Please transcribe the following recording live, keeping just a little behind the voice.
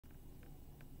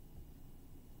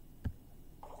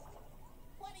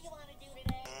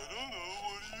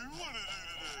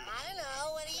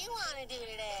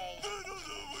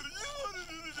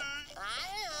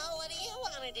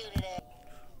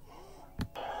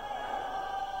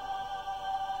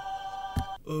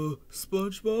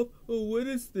SpongeBob? Oh, what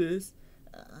is this?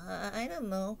 I don't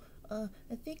know. I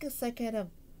think it's like at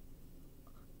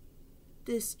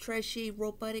this trashy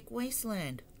robotic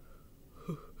wasteland.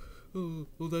 Oh,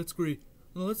 that's great.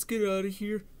 Well, let's get out of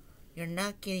here. You're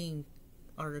not getting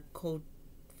our cold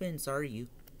fins, are you?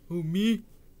 Oh, me?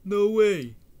 No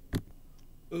way.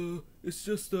 It's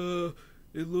just, it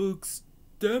looks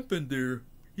damp in there.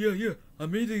 Yeah,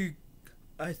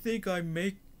 I think I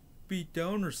may be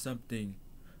down or something.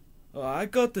 I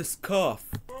got this cough.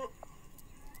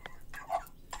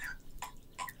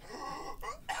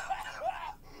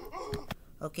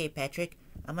 Okay, Patrick,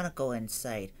 I'm gonna go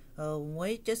inside.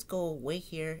 Just go wait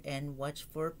here and watch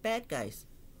for bad guys.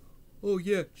 Oh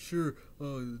yeah, sure.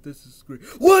 This is great.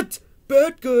 What?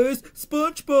 Bad guys?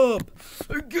 SpongeBob!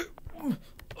 I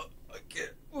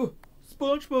can't.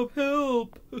 SpongeBob,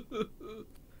 help!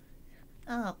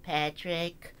 Oh,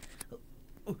 Patrick.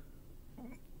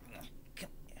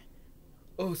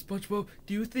 Oh, SpongeBob,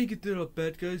 do you think there are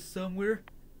bad guys somewhere?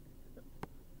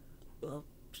 I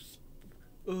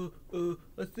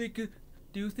think.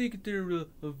 Do you think there are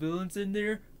villains in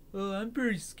there? I'm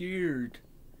pretty scared.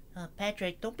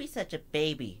 Patrick, don't be such a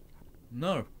baby.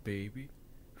 Not a baby.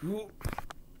 This is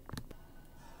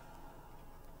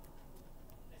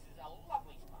a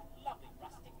lovely spot, lovely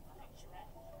rustic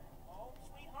picturesque. Home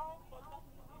sweet home,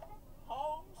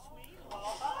 home sweet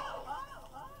home.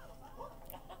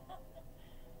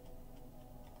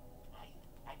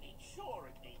 I mean, sure,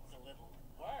 it needs a little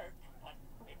work, but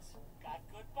it's got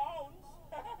good bones.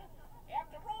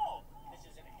 After all, this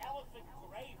is an elephant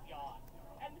graveyard,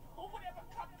 and who would ever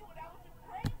come to an elephant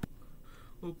grave?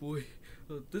 Oh boy,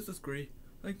 this is great.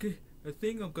 I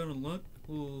think I'm gonna love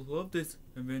this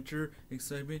adventure,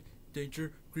 excitement,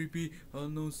 danger, creepy,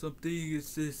 unknown something.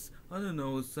 Is this? I don't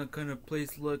know. Some kind of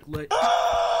place look like.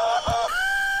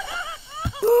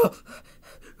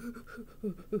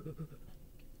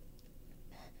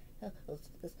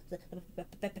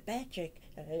 Patrick,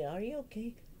 are you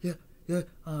okay? Yeah.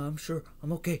 I'm sure.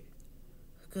 I'm okay.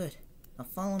 Good. Now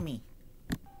follow me.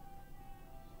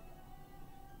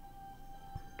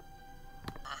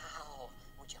 Wow,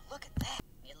 would you look at that?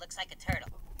 It looks like a turtle.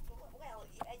 Well,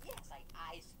 yes,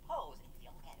 I suppose if you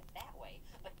look at it that way.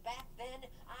 But back then,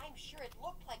 I'm sure it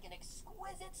looked like an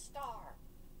exquisite star.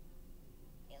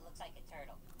 It looks like a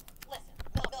turtle. Listen,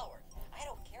 Millward, I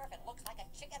don't care if it looks like a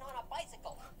chicken on a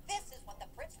bicycle. This is what the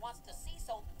prince wants to see,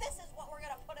 so this is what we're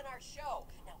going to put in our show.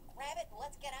 Now grab it and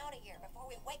let's get out of here before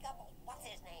we wake up, what's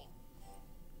his name?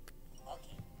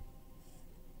 Okay.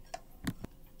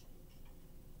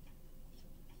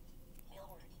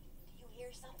 Millward, do you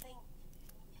hear something?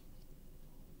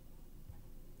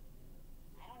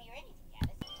 I don't hear anything,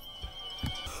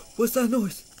 Alice. What's that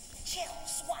noise? Chill,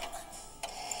 Swipe.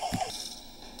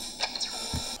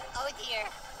 Oh dear.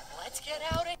 Let's get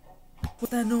out of...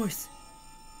 What's that noise?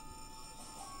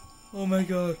 Oh my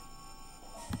god.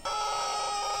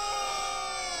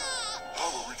 How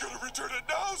are we gonna return it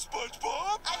now,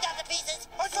 SpongeBob? I got the pieces.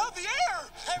 I found the air!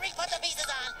 Hurry, put the pieces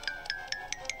on.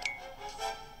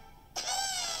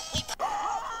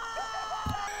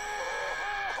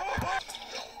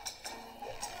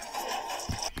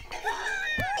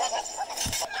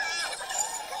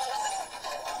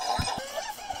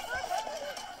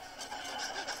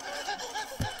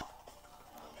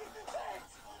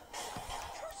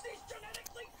 Curse these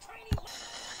genetically tiny...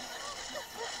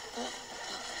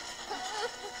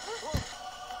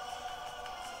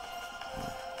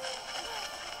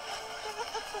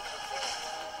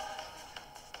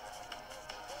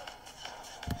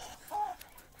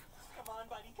 Come on,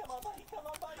 buddy.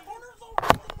 Corner's over.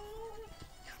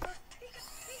 Take it.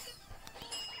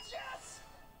 Yes!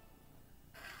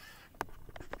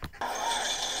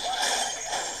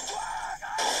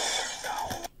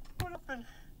 What happened?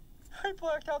 I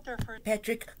blacked out there for...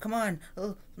 Patrick, come on.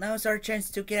 Now's our chance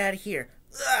to get out of here.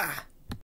 Ugh!